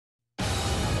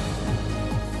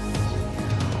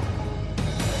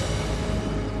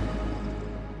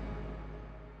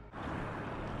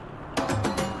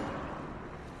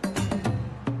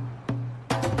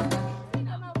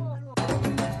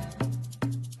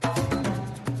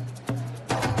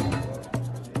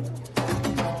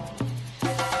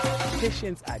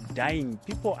Patients are dying,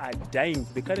 people are dying.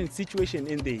 The current situation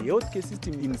in the healthcare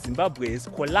system in Zimbabwe has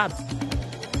collapsed.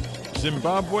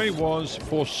 Zimbabwe was,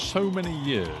 for so many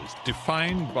years,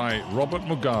 defined by Robert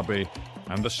Mugabe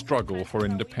and the struggle for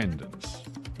independence.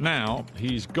 Now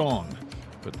he's gone,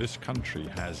 but this country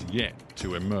has yet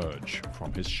to emerge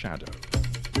from his shadow.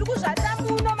 Do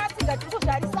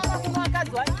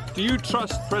you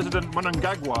trust President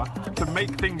Mnangagwa to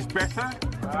make things better?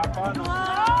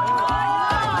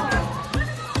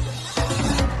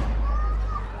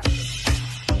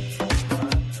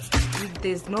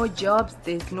 There's no jobs,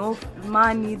 there's no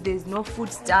money, there's no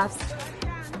foodstuffs.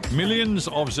 Millions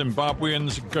of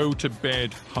Zimbabweans go to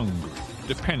bed hungry,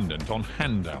 dependent on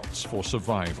handouts for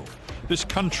survival. This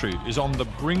country is on the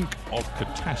brink of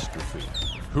catastrophe.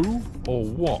 Who or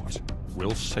what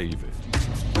will save it?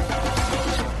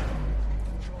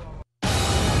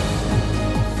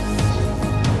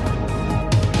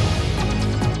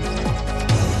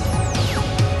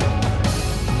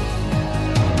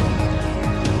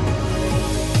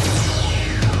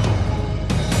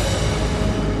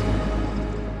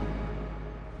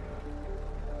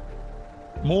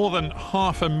 More than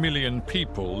 500,000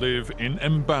 people live in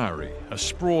Mbari, a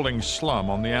sprawling slum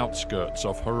on the outskirts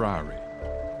of Harare.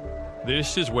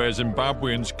 This is where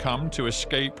Zimbabweans come to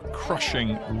escape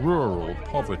crushing rural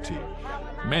poverty.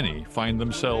 Many find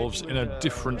themselves in a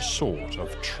different sort of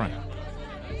trap.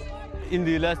 In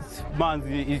the last month,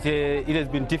 it has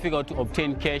been difficult to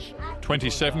obtain cash.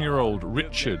 27-year-old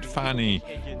Richard Fani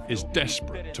is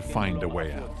desperate to find a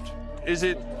way out. Is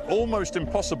it almost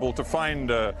impossible to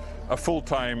find a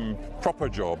full-time, proper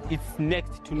job? It's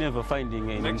next to never finding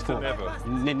a Next to never?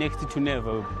 Next to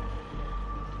never.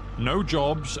 No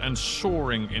jobs and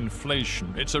soaring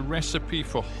inflation. It's a recipe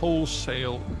for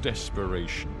wholesale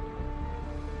desperation.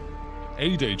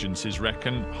 Aid agencies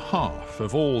reckon half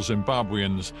of all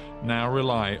Zimbabweans now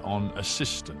rely on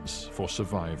assistance for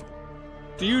survival.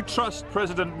 Do you trust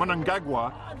President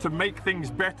Mnangagwa to make things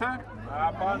better?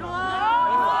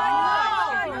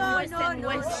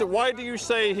 So why do you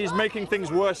say he's making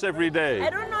things worse every day? I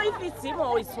don't know if it's him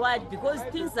or it's what, because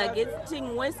things are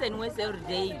getting worse and worse every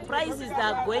day. Prices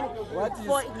are going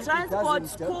for transport,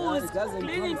 schools,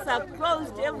 clinics are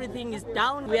closed, everything is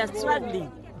down. We are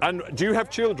struggling. And do you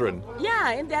have children?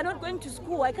 Yeah, and they're not going to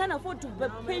school. I can't afford to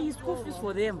pay school fees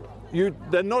for them.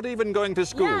 They're not even going to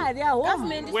school? Yeah, they are home.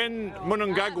 When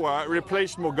Mnangagwa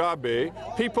replaced Mugabe,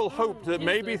 people hoped that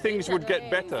maybe things would get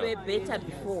better. They were better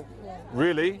before.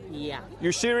 Really? Yeah.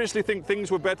 You seriously think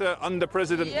things were better under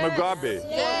President Mugabe?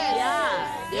 Yes.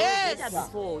 Yeah. Yes. Better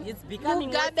before. It's becoming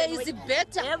Mugabe is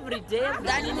better every day.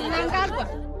 than Mnangagwa.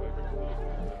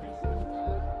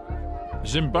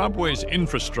 Zimbabwe's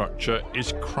infrastructure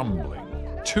is crumbling.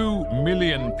 2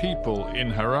 million people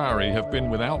in Harare have been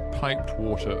without piped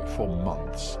water for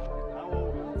months.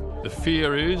 The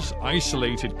fear is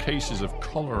isolated cases of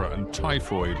cholera and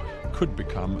typhoid could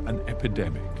become an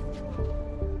epidemic.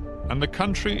 And the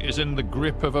country is in the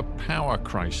grip of a power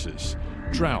crisis.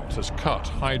 Drought has cut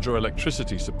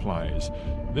hydroelectricity supplies.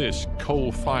 This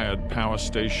coal-fired power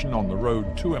station on the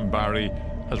road to Mbari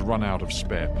has run out of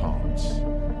spare parts.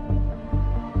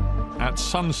 At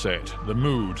sunset, the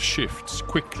mood shifts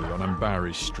quickly on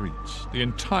Mbari's streets. The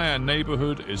entire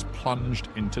neighborhood is plunged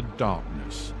into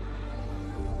darkness,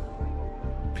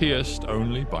 pierced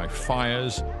only by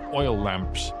fires, oil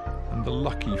lamps, and the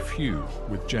lucky few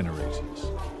with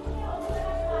generators.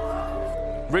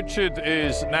 Richard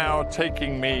is now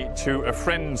taking me to a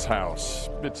friend's house.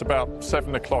 It's about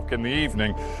 7 o'clock in the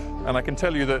evening, and I can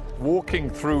tell you that walking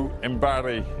through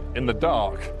Mbari in the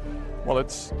dark, well,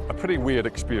 it's a pretty weird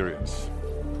experience.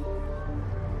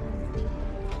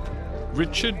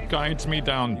 Richard guides me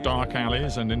down dark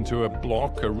alleys and into a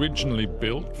block originally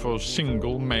built for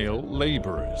single male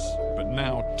laborers, but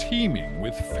now teeming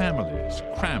with families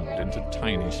crammed into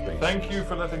tiny spaces. Thank you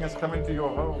for letting us come into your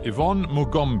home. Yvonne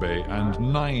Mugombe and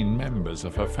 9 members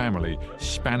of her family,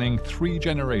 spanning 3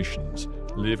 generations,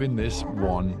 live in this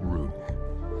one room.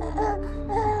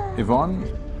 Yvonne,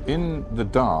 in the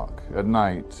dark at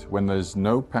night, when there's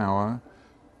no power,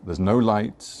 there's no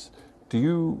lights, do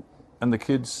you and the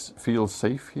kids feel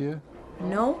safe here?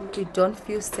 No, we don't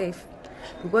feel safe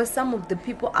because some of the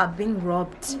people are being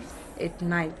robbed at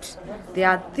night. There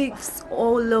are thieves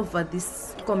all over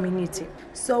this community.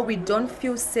 So we don't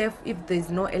feel safe if there's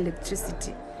no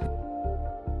electricity.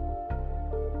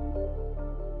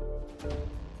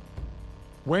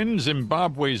 When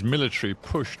Zimbabwe's military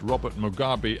pushed Robert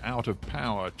Mugabe out of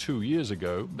power 2 years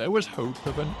ago, there was hope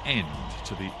of an end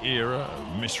to the era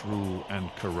of misrule and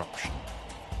corruption.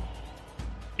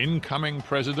 Incoming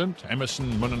President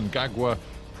Emmerson Mnangagwa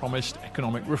promised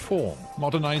economic reform,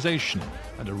 modernization,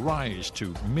 and a rise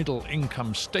to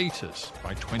middle-income status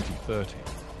by 2030.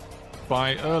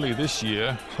 By early this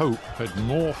year, hope had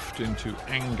morphed into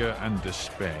anger and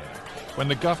despair. When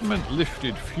the government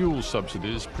lifted fuel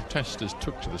subsidies, protesters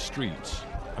took to the streets.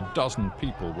 A dozen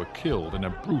people were killed in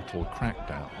a brutal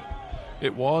crackdown.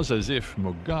 It was as if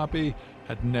Mugabe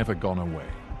had never gone away.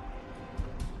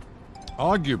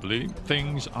 Arguably,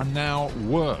 things are now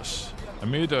worse.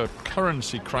 Amid a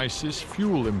currency crisis,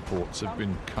 fuel imports have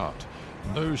been cut.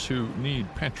 And those who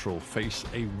need petrol face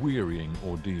a wearying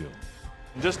ordeal.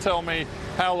 Just tell me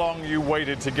how long you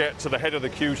waited to get to the head of the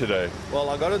queue today. Well,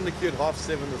 I got in the queue at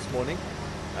 7:30 this morning,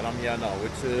 and I'm here now,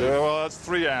 which is... Well, that's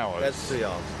 3 hours. That's 3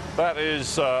 hours. That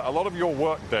is a lot of your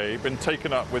work day been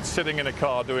taken up with sitting in a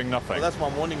car doing nothing. Well, that's my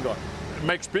morning gone. It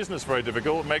makes business very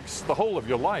difficult. It makes the whole of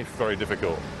your life very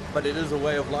difficult. But it is a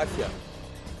way of life here.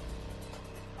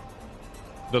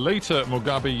 The later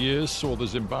Mugabe years saw the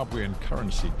Zimbabwean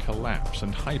currency collapse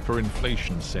and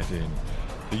hyperinflation set in.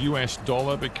 The US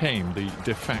dollar became the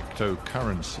de facto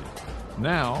currency.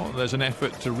 Now there's an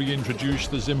effort to reintroduce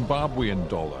the Zimbabwean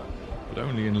dollar, but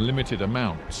only in limited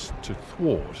amounts to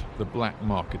thwart the black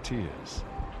marketeers.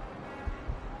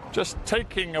 Just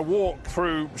taking a walk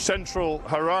through central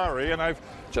Harare, and I've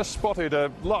just spotted a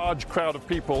large crowd of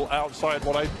people outside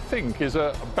what I think is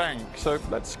a bank. So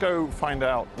let's go find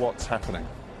out what's happening.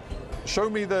 Show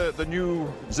me the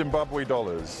new Zimbabwe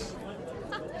dollars.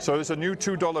 So it's a new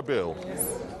 $2 bill.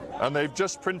 Yes. And they've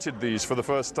just printed these for the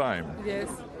first time. Yes.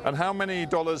 And how many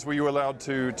dollars were you allowed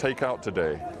to take out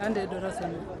today? $100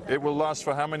 only. It will last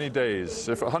for how many days?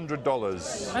 If $100?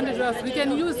 $100. We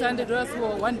can use $100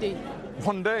 for 1 day.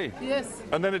 1 day? Yes.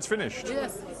 And then it's finished?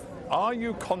 Yes. Are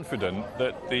you confident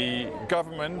that the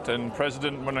government and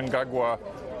President Mnangagwa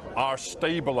are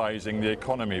stabilizing the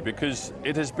economy? Because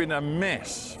it has been a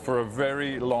mess for a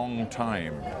very long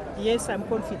time. Yes, I'm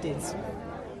confident.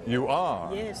 You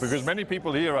are? Yes. Because many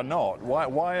people here are not.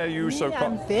 Why are you so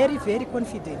I'm very, very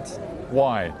confident.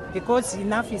 Why? Because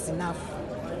enough is enough.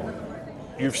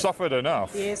 You've suffered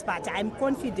enough. Yes, but I'm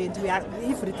confident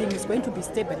everything is going to be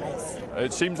stabilized.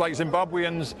 It seems like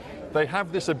Zimbabweans, they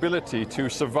have this ability to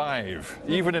survive,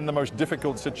 even in the most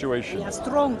difficult situations. We are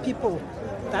strong people.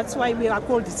 That's why we are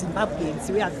called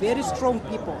Zimbabweans. We are very strong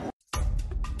people.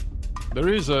 There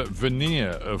is a veneer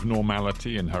of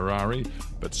normality in Harare,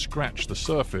 but scratch the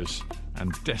surface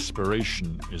and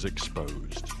desperation is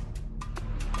exposed.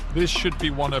 This should be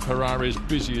one of Harare's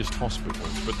busiest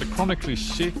hospitals, but the chronically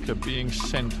sick are being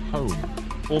sent home.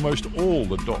 Almost all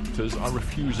the doctors are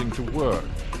refusing to work.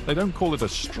 They don't call it a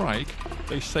strike,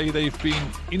 they say they've been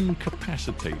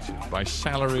incapacitated by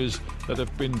salaries that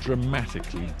have been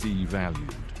dramatically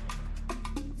devalued.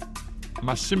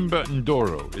 Masimba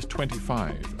Ndoro is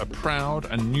 25, a proud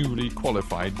and newly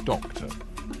qualified doctor.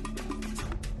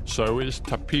 So is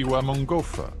Tapiwa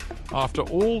Mongofa. After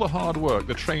all the hard work,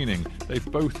 the training, they've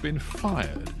both been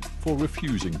fired for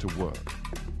refusing to work.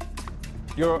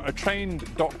 You're a trained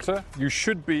doctor, you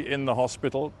should be in the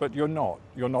hospital, but you're not.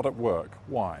 You're not at work.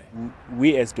 Why?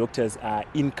 We as doctors are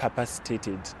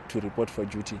incapacitated to report for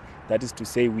duty. That is to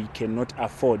say, we cannot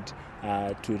afford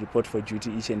to report for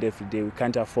duty each and every day. We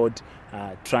can't afford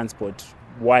transport.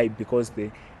 Why? Because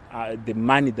the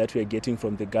money that we are getting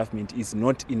from the government is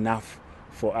not enough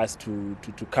for us to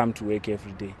come to work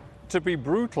every day. To be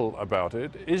brutal about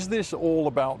it, is this all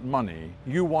about money?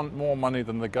 You want more money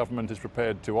than the government is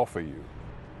prepared to offer you?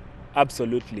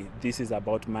 Absolutely, this is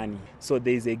about money. So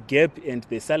there is a gap, and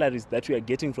the salaries that we are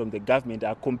getting from the government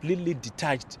are completely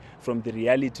detached from the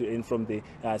reality and from the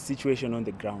situation on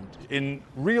the ground. In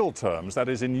real terms, that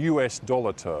is in US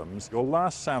dollar terms, your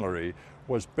last salary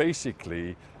was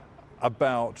basically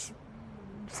about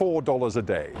 $4 a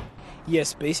day.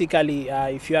 Yes, basically,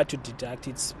 if you are to deduct,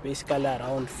 it's basically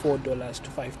around $4 to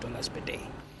 $5 per day.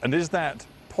 And is that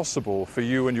possible for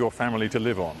you and your family to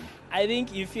live on? I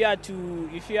think if you are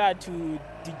to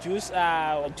deduce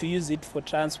to use it for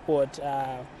transport,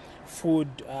 food,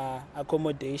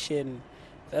 accommodation,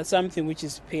 that's something which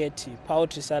is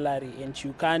paltry salary, and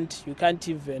you can't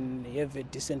even have a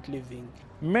decent living.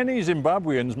 Many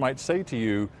Zimbabweans might say to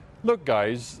you, look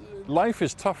guys, life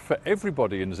is tough for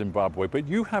everybody in Zimbabwe, but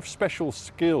you have special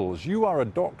skills. You are a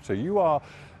doctor.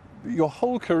 Your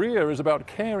whole career is about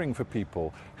caring for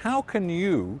people. How can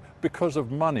you, because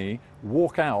of money,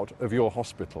 walk out of your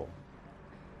hospital?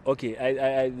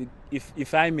 Okay,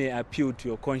 if I may appeal to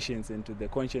your conscience and to the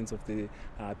conscience of the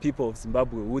people of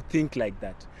Zimbabwe who think like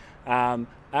that.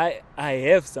 I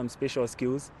have some special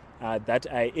skills. that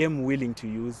I am willing to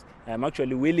use. I'm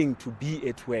actually willing to be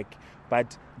at work,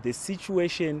 but the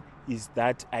situation is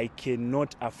that I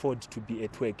cannot afford to be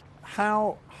at work.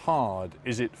 How hard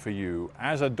is it for you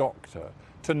as a doctor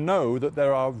to know that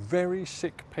there are very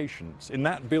sick patients in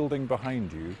that building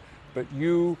behind you, but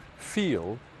you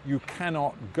feel you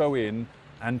cannot go in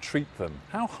and treat them?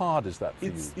 How hard is that for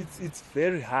you? It's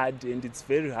very hard, and it's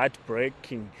very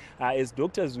heartbreaking. As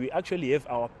doctors, we actually have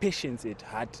our patients at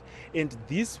heart, and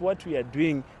this, what we are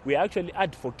doing, we are actually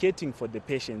advocating for the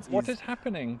patients. What is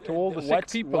happening to all the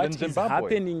sick people in Zimbabwe?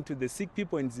 What is happening to the sick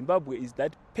people in Zimbabwe is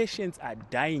that patients are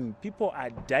dying. People are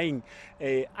dying,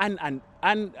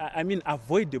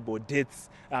 avoidable deaths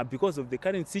because of the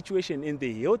current situation, and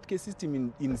the healthcare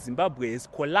system in Zimbabwe has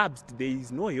collapsed. There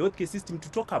is no healthcare system to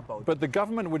talk about. But the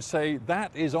government would say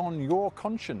that is on your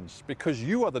conscience because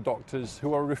you are the doctors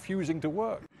who are refusing to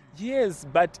work. Yes,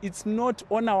 but it's not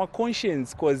on our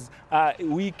conscience because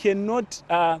we cannot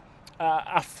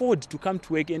afford to come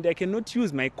to work, and I cannot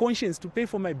use my conscience to pay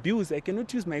for my bills. I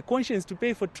cannot use my conscience to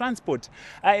pay for transport.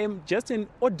 I am just an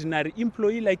ordinary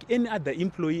employee like any other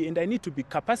employee, and I need to be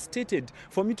capacitated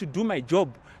for me to do my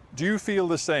job. Do you feel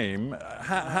the same?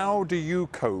 How do you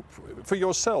cope for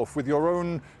yourself with your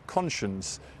own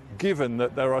conscience, given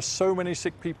that there are so many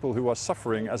sick people who are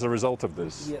suffering as a result of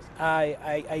this? Yes,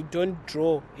 I don't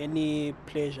draw any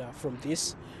pleasure from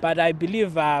this, but I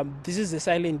believe this is a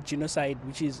silent genocide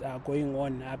which is going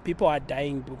on. People are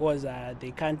dying because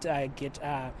they can't get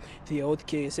the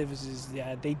healthcare services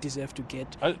they deserve to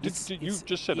get. You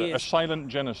just said yes, a silent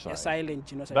genocide. A silent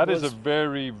genocide. That is a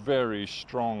very, very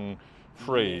strong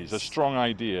phrase, yes, a strong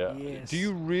idea. Yes. Do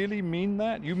you really mean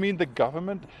that? You mean the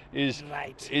government is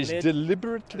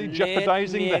deliberately let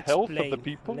jeopardizing the health of explain. the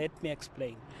people? Let me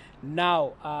explain.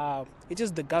 Now, it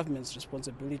is the government's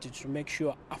responsibility to make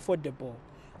sure affordable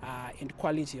and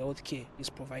quality healthcare is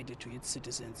provided to its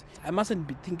citizens. I mustn't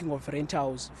be thinking of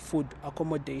rentals, food,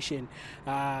 accommodation,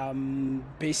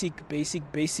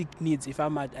 basic needs if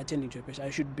I'm attending to a patient.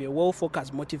 I should be a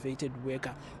well-focused, motivated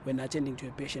worker when attending to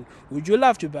a patient. Would you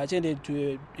love to be attended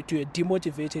to a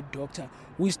demotivated doctor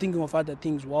who is thinking of other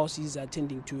things whilst he's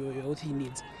attending to your healthy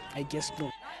needs? I guess no.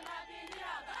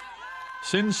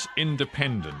 Since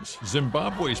independence,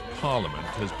 Zimbabwe's parliament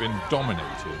has been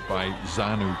dominated by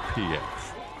ZANU-PF,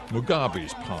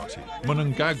 Mugabe's party,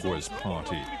 Mnangagwa's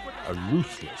party, a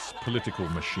ruthless political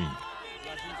machine.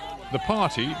 The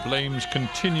party blames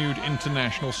continued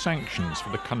international sanctions for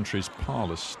the country's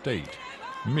parlous state.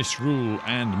 Misrule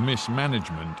and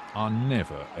mismanagement are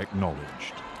never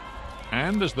acknowledged.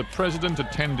 And as the president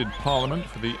attended Parliament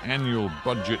for the annual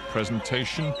budget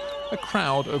presentation, a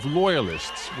crowd of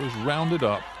loyalists was rounded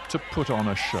up to put on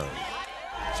a show.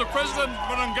 So President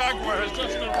Mnangagwa has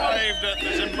just arrived at the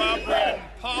Zimbabwean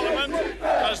Parliament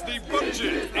as the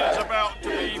budget is about to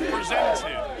be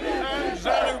presented. And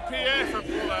ZANU-PF have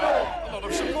pulled out a lot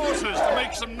of supporters to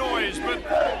make some noise, but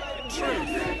in truth,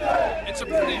 it's a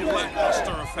pretty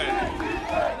lackluster affair.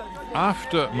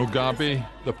 After Mugabe,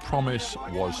 the promise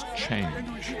was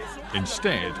change.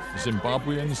 Instead,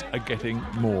 Zimbabweans are getting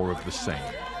more of the same.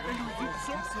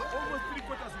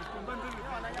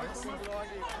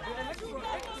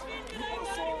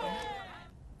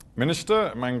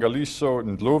 Minister Mangaliso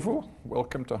Ndlovu,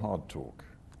 welcome to Hard Talk.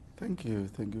 Thank you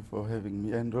for having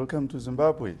me, and welcome to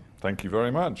Zimbabwe. Thank you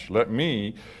very much. Let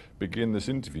me begin this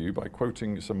interview by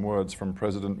quoting some words from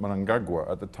President Mnangagwa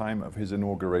at the time of his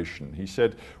inauguration. He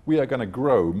said, "We are going to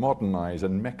grow, modernize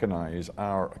and mechanize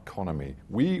our economy.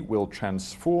 We will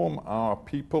transform our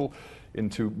people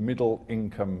into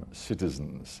middle-income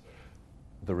citizens."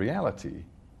 The reality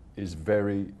is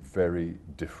very, very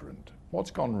different.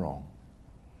 What's gone wrong?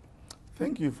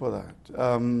 Thank you for that.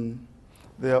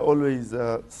 There are always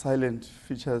silent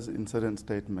features in certain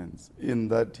statements, in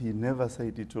that he never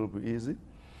said it will be easy.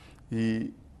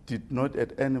 He did not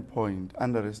at any point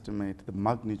underestimate the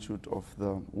magnitude of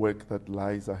the work that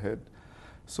lies ahead.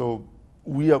 So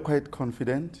we are quite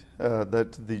confident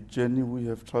that the journey we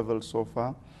have traveled so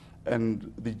far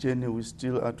and the journey we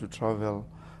still are to travel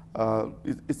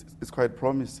it's quite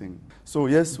promising. So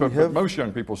yes, but most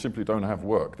young people simply don't have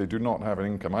work. They do not have an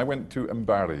income. I went to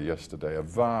Mbari yesterday, a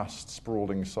vast,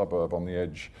 sprawling suburb on the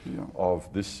edge of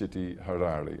this city,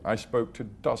 Harare. I spoke to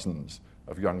dozens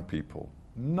of young people.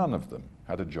 None of them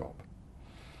had a job.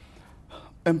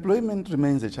 Employment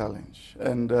remains a challenge,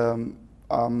 and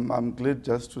I'm glad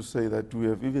just to say that we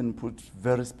have even put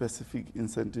very specific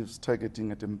incentives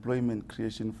targeting at employment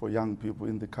creation for young people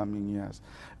in the coming years.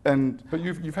 But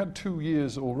you've had 2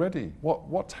 years already.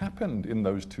 What's happened in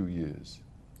those 2 years?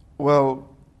 Well,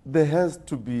 there has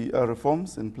to be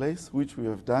reforms in place, which we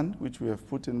have done, which we have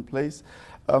put in place.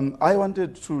 I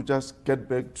wanted to just get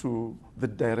back to the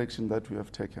direction that we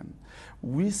have taken.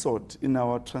 We sought in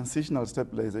our transitional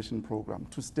stabilization program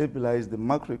to stabilize the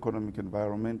macroeconomic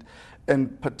environment,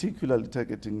 and particularly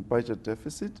targeting budget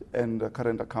deficit and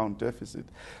current account deficit.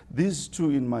 These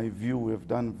two, in my view, we have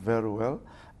done very well.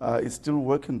 It's still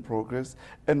work in progress,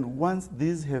 and once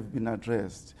these have been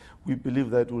addressed, we believe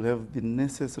that we'll have the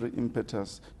necessary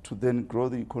impetus to then grow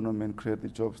the economy and create the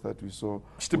jobs that we saw.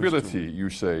 Stability, you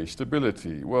say,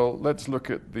 stability. Well, let's look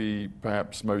at the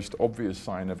perhaps most obvious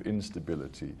sign of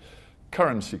instability.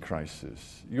 Currency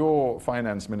crisis. Your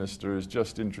finance minister has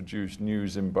just introduced new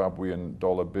Zimbabwean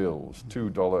dollar bills,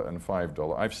 $2 and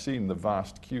 $5. I've seen the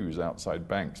vast queues outside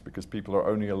banks because people are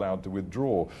only allowed to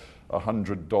withdraw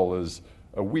 $100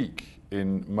 a week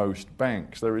in most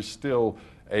banks. There is still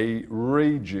a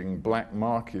raging black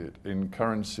market in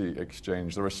currency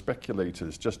exchange. There are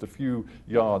speculators just a few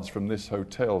yards from this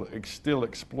hotel still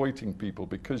exploiting people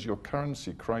because your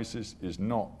currency crisis is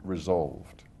not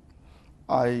resolved.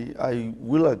 I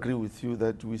will agree with you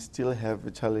that we still have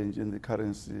a challenge in the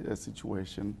currency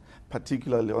situation,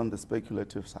 particularly on the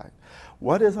speculative side.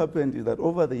 What has happened is that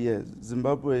over the years,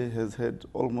 Zimbabwe has had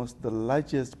almost the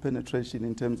largest penetration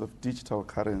in terms of digital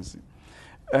currency.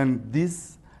 And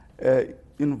this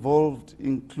involved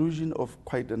inclusion of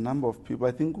quite a number of people.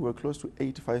 I think we're close to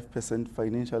 85%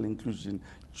 financial inclusion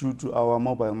due to our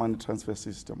mobile money transfer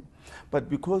system. But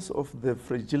because of the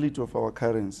fragility of our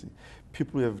currency,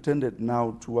 people have tended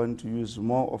now to want to use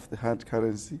more of the hard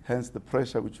currency, hence the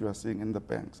pressure which we are seeing in the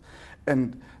banks.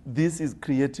 And this is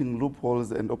creating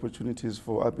loopholes and opportunities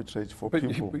for arbitrage for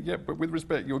people. But with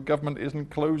respect, your government isn't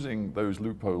closing those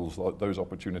loopholes, those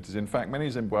opportunities. In fact, many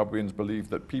Zimbabweans believe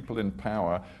that people in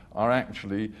power are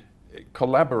actually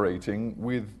collaborating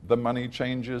with the money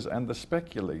changers and the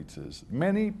speculators.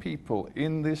 Many people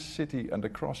in this city and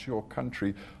across your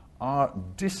country are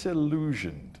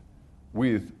disillusioned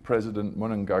with President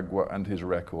Mnangagwa and his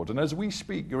record. And as we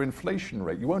speak, your inflation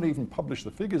rate, you won't even publish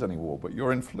the figures anymore, but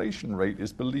your inflation rate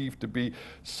is believed to be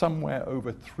somewhere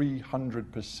over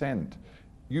 300%.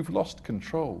 You've lost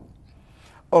control.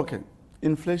 Okay.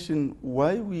 Inflation,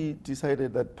 why we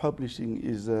decided that publishing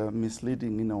is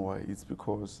misleading in a way, it's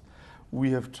because we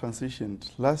have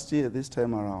transitioned. Last year, this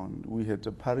time around, we had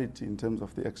a parity in terms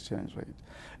of the exchange rate.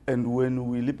 And when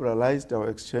we liberalized our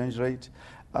exchange rate,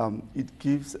 it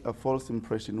gives a false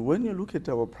impression. When you look at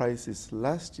our prices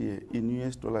last year in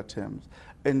US dollar terms,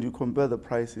 and you compare the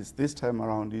prices this time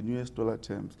around in US dollar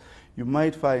terms, you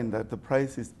might find that the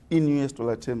prices in US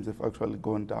dollar terms have actually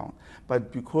gone down.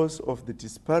 But because of the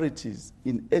disparities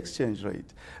in exchange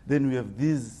rate, then we have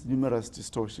these numerous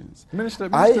distortions. Minister,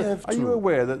 are you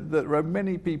aware that there are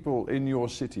many people in your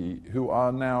city who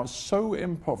are now so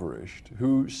impoverished,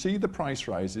 who see the price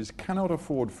rises, cannot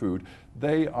afford food,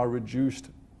 they are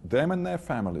reduced, them and their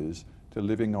families, to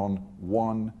living on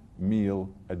one meal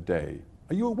a day?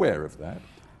 Are you aware of that?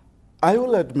 I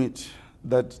will admit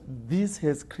that this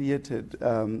has created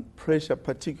pressure,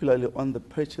 particularly on the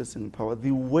purchasing power.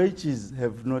 The wages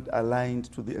have not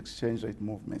aligned to the exchange rate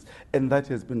movements, and that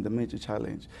has been the major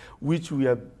challenge, which we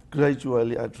are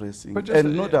gradually addressing.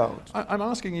 And no doubt. I'm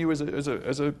asking you as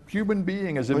a human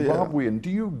being, as a Zimbabwean,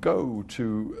 do you go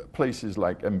to places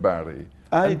like Mbari?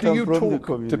 And do you talk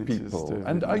to people?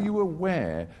 And are you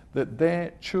aware that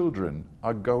their children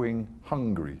are going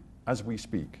hungry as we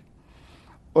speak?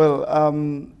 Well,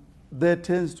 there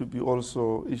tends to be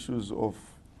also issues of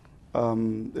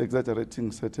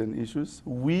exaggerating certain issues.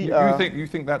 You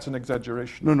think that's an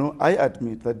exaggeration? No, I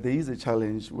admit that there is a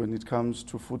challenge when it comes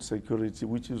to food security,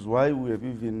 which is why we have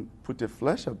even put a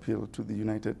flash appeal to the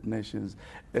United Nations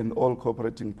and all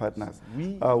cooperating partners.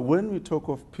 When we talk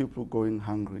of people going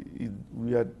hungry,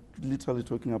 we are literally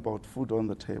talking about food on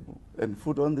the table. And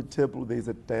food on the table, there is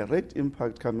a direct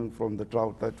impact coming from the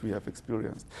drought that we have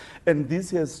experienced. And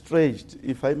this has stretched,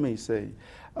 if I may say,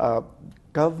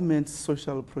 government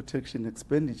social protection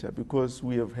expenditure, because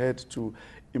we have had to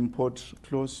import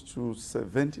close to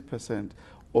 70%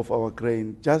 of our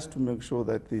grain just to make sure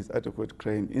that there is adequate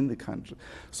grain in the country.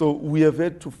 So we have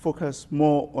had to focus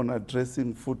more on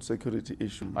addressing food security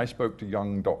issues. I spoke to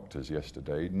young doctors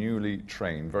yesterday, newly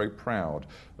trained, very proud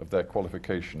of their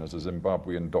qualification as a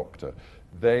Zimbabwean doctor.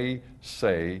 They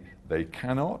say they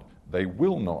cannot, they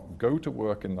will not go to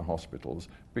work in the hospitals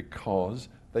because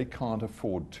they can't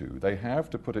afford to. They have,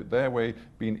 to put it their way,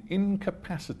 been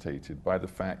incapacitated by the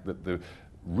fact that the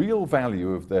real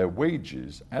value of their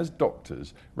wages as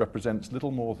doctors represents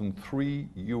little more than $3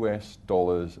 US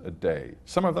a day.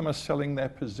 Some of them are selling their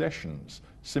possessions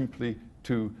simply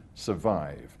to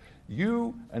survive.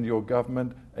 You and your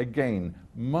government, again,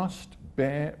 must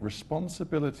bear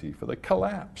responsibility for the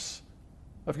collapse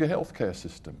of your healthcare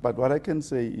system. But what I can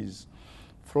say is,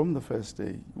 from the first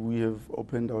day, we have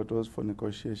opened our doors for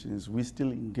negotiations. We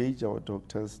still engage our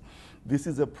doctors. This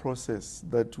is a process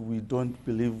that we don't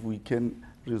believe we can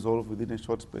resolve within a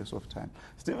short space of time.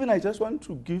 Stephen, I just want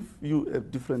to give you a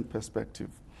different perspective.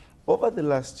 Over the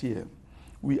last year,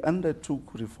 we undertook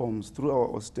reforms through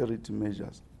our austerity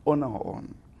measures on our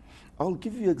own. I'll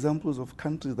give you examples of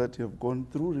countries that have gone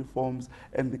through reforms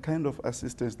and the kind of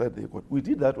assistance that they got. We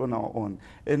did that on our own.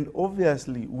 And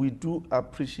obviously, we do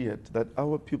appreciate that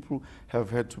our people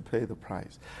have had to pay the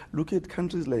price. Look at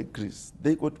countries like Greece.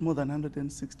 They got more than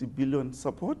 160 billion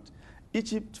support.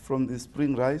 Egypt, from the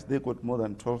spring rise, they got more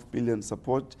than 12 billion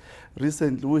support.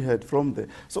 Recently, we heard from there.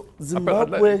 So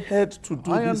Zimbabwe had to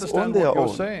do this on their own.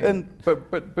 Saying.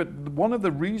 But one of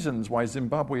the reasons why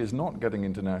Zimbabwe is not getting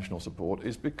international support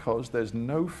is because there's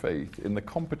no faith in the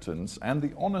competence and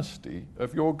the honesty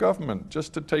of your government.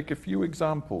 Just to take a few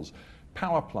examples,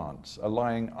 power plants are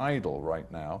lying idle right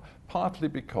now, partly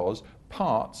because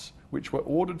parts which were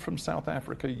ordered from South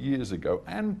Africa years ago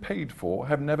and paid for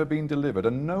have never been delivered,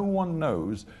 and no one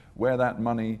knows where that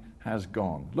money has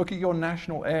gone. Look at your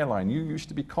national airline. You used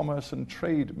to be Commerce and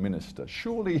Trade Minister.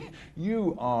 Surely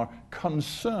you are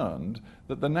concerned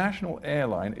that the national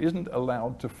airline isn't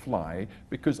allowed to fly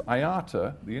because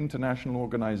IATA, the international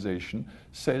organization,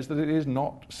 says that it is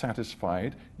not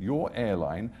satisfied your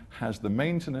airline has the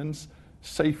maintenance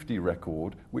safety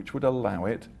record which would allow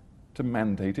it to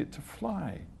mandate it to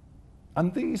fly.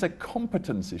 And these are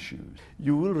competence issues.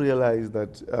 You will realize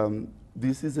that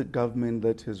this is a government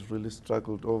that has really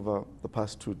struggled over the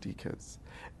past 2 decades.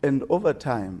 And over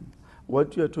time,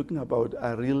 what you are talking about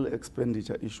are real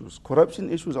expenditure issues.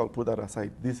 Corruption issues, I'll put that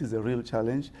aside. This is a real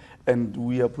challenge, and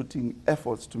we are putting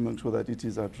efforts to make sure that it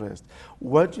is addressed.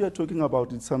 What you are talking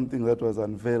about is something that was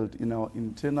unveiled in our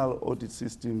internal audit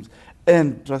systems,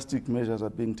 and drastic measures are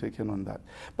being taken on that.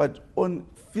 But on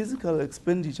physical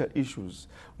expenditure issues,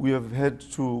 we have had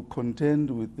to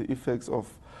contend with the effects of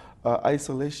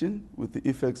isolation, with the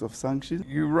effects of sanctions.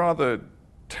 You rather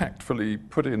tactfully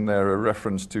put in there a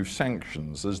reference to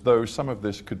sanctions, as though some of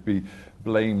this could be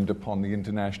blamed upon the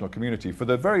international community for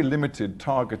the very limited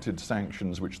targeted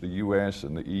sanctions which the US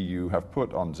and the EU have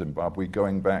put on Zimbabwe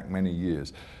going back many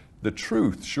years. The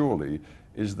truth, surely,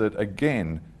 is that,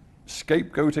 again,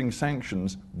 scapegoating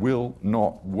sanctions will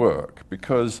not work,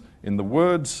 because in the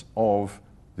words of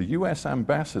the US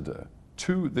ambassador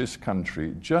to this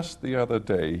country just the other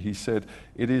day, he said,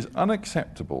 "It is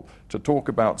unacceptable to talk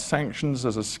about sanctions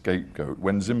as a scapegoat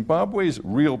when Zimbabwe's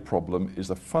real problem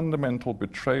is a fundamental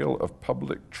betrayal of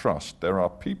public trust. There are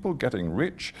people getting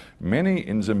rich, many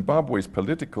in Zimbabwe's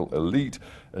political elite,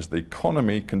 as the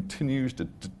economy continues to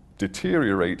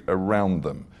deteriorate around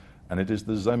them. And it is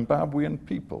the Zimbabwean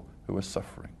people who are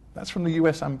suffering." That's from the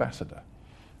US ambassador.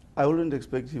 I wouldn't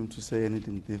expect him to say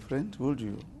anything different, would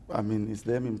you? I mean, it's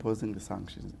them imposing the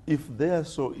sanctions. If they are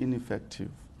so ineffective,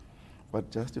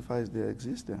 what justifies their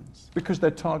existence? Because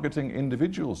they're targeting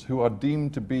individuals who are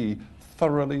deemed to be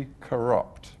thoroughly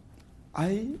corrupt.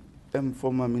 I am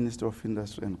former Minister of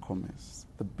Industry and Commerce.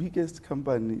 The biggest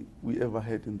company we ever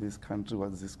had in this country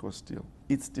was Zimbabwe Steel.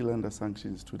 It's still under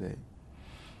sanctions today.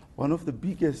 One of the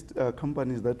biggest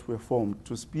companies that were formed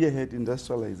to spearhead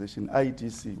industrialization,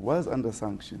 ITC, was under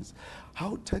sanctions.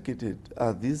 How targeted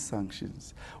are these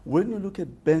sanctions? When you look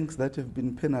at banks that have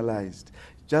been penalized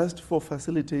just for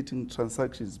facilitating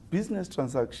transactions, business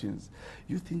transactions,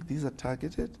 you think these are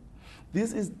targeted?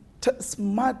 This is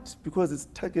smart because it's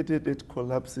targeted at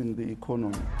collapsing the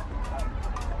economy.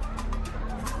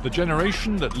 The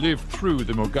generation that lived through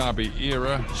the Mugabe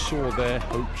era saw their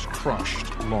hopes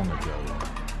crushed long ago.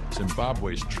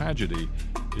 Zimbabwe's tragedy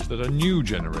is that a new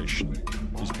generation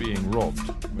is being robbed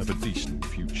of a decent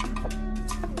future.